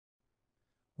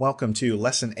Welcome to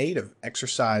Lesson 8 of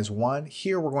Exercise 1.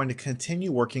 Here we're going to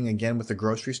continue working again with the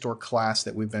grocery store class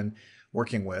that we've been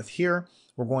working with. Here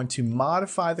we're going to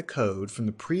modify the code from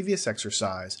the previous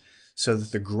exercise so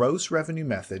that the gross revenue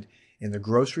method in the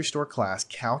grocery store class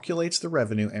calculates the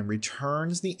revenue and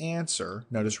returns the answer,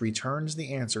 notice returns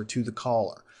the answer to the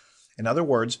caller. In other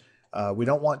words, we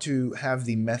don't want to have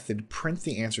the method print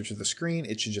the answer to the screen.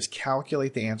 It should just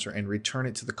calculate the answer and return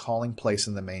it to the calling place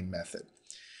in the main method.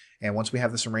 And once we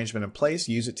have this arrangement in place,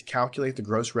 use it to calculate the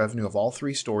gross revenue of all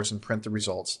three stores and print the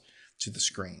results to the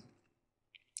screen.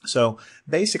 So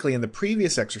basically in the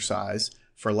previous exercise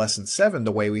for lesson 7,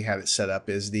 the way we had it set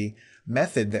up is the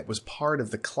method that was part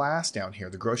of the class down here,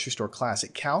 the grocery store class.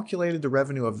 It calculated the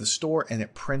revenue of the store and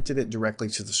it printed it directly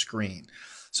to the screen.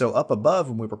 So up above,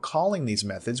 when we were calling these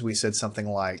methods, we said something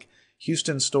like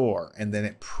Houston store, and then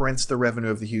it prints the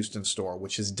revenue of the Houston store,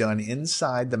 which is done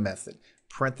inside the method.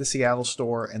 Print the Seattle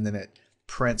store, and then it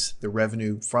prints the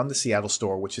revenue from the Seattle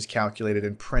store, which is calculated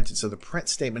and printed. So the print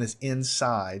statement is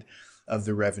inside of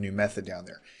the revenue method down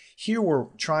there. Here we're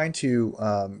trying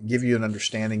to give you an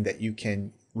understanding that you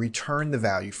can return the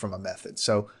value from a method.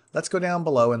 So let's go down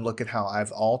below and look at how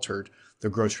I've altered the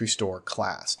grocery store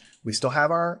class. We still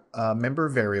have our member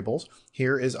variables.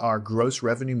 Here is our gross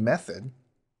revenue method.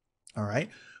 All right.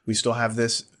 We still have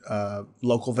this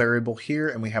local variable here,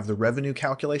 and we have the revenue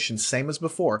calculation, same as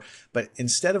before. But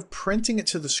instead of printing it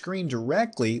to the screen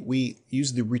directly, we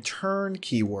use the return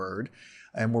keyword,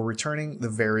 and we're returning the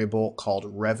variable called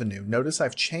revenue. Notice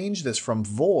I've changed this from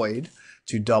void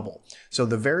to double. So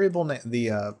the variable,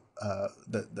 the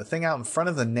thing out in front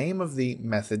of the name of the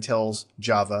method tells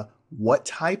Java what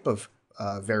type of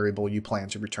variable you plan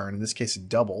to return, in this case,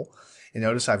 double. And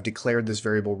notice I've declared this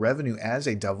variable revenue as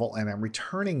a double, and I'm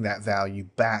returning that value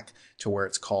back to where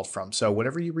it's called from. So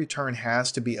whatever you return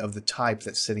has to be of the type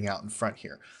that's sitting out in front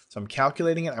here. So I'm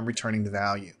calculating it, I'm returning the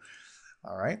value.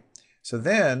 All right. So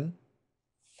then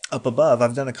up above,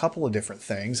 I've done a couple of different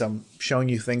things. I'm showing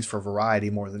you things for variety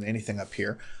more than anything up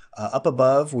here. Up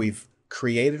above, we've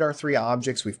created our three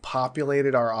objects. We've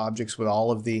populated our objects with all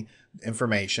of the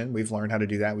information. We've learned how to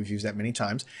do that. We've used that many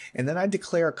times. And then I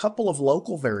declare a couple of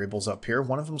local variables up here.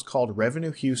 One of them is called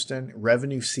revenue Houston,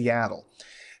 revenue Seattle.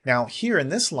 Now here in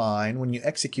this line, when you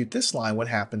execute this line, what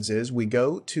happens is we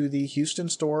go to the Houston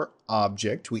store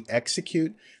object, we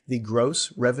execute the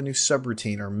gross revenue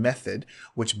subroutine or method,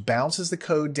 which bounces the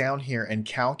code down here and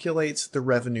calculates the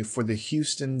revenue for the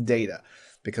Houston data,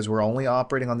 because we're only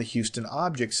operating on the Houston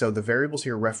object, so the variables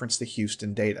here reference the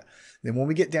Houston data. Then when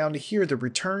we get down to here, the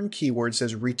return keyword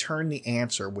says return the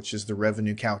answer, which is the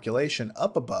revenue calculation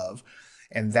up above,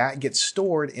 and that gets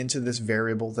stored into this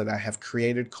variable that I have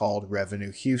created called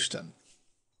revenue Houston.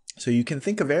 So you can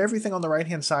think of everything on the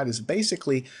right-hand side as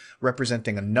basically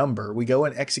representing a number. We go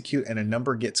and execute, and a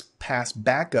number gets passed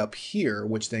back up here,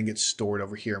 which then gets stored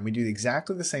over here. And we do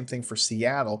exactly the same thing for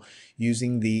Seattle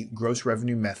using the gross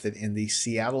revenue method in the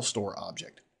Seattle store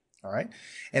object. All right.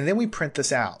 And then we print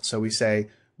this out. So we say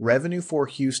revenue for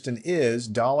Houston is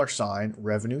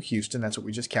 $revenue Houston. That's what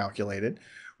we just calculated.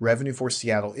 Revenue for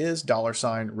Seattle is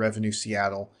 $revenue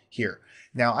Seattle here.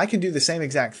 Now I can do the same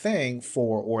exact thing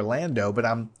for Orlando, but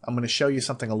I'm going to show you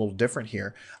something a little different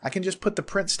here. I can just put the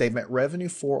print statement revenue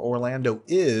for Orlando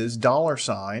is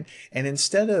 $, and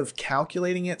instead of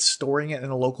calculating it, storing it in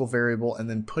a local variable, and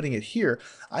then putting it here,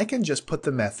 I can just put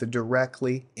the method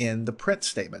directly in the print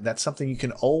statement. That's something you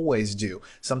can always do.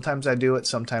 Sometimes I do it,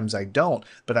 sometimes I don't,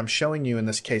 but I'm showing you in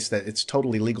this case that it's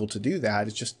totally legal to do that.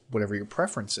 It's just whatever your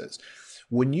preference is.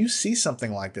 When you see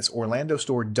something like this, Orlando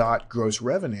store dot gross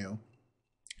revenue,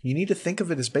 you need to think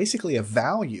of it as basically a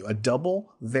value, a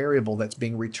double variable that's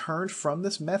being returned from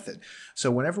this method. So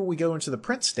whenever we go into the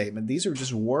print statement, these are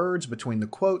just words between the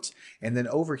quotes. And then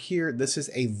over here, this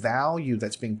is a value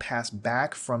that's being passed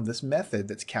back from this method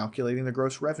that's calculating the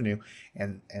gross revenue.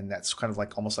 And that's kind of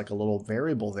like almost like a little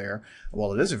variable there.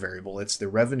 Well, it is a variable. It's the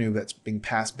revenue that's being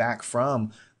passed back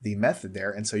from the method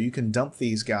there. And so you can dump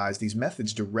these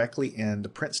methods directly in the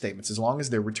print statements as long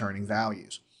as they're returning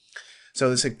values. So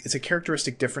it's a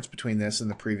characteristic difference between this and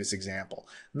the previous example.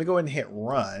 Let me go ahead and hit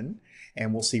run,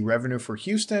 and we'll see revenue for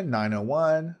Houston,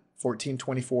 901,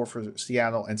 1424 for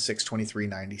Seattle, and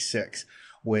 623.96,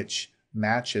 which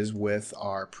matches with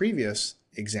our previous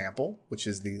example, which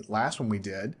is the last one we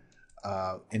did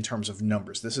in terms of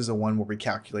numbers. This is the one where we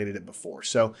calculated it before.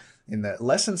 So in the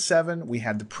lesson 7, we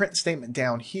had the print statement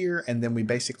down here, and then we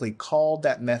basically called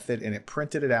that method, and it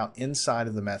printed it out inside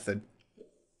of the method.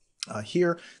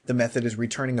 Here, the method is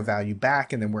returning a value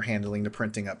back, and then we're handling the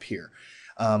printing up here.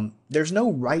 There's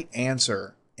no right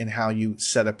answer in how you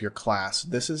set up your class.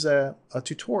 This is a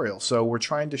tutorial, so we're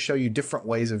trying to show you different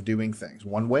ways of doing things.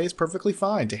 One way is perfectly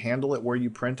fine, to handle it where you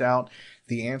print out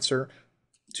the answer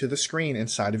to the screen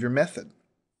inside of your method,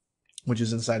 which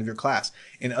is inside of your class.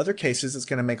 In other cases, it's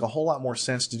going to make a whole lot more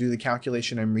sense to do the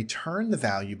calculation and return the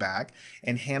value back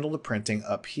and handle the printing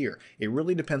up here. It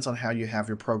really depends on how you have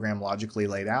your program logically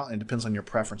laid out, and it depends on your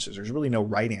preferences. There's really no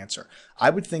right answer. I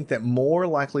would think that more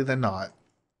likely than not,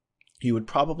 you would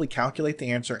probably calculate the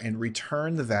answer and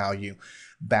return the value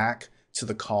back to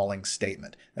the calling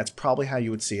statement. That's probably how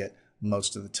you would see it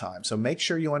most of the time. So make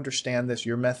sure you understand this.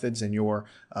 Your methods and your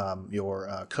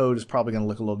code is probably going to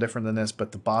look a little different than this,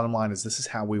 but the bottom line is this is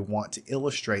how we want to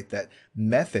illustrate that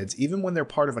methods, even when they're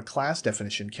part of a class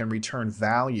definition, can return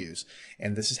values,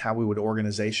 and this is how we would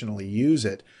organizationally use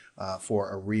it for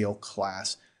a real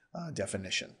class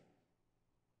definition.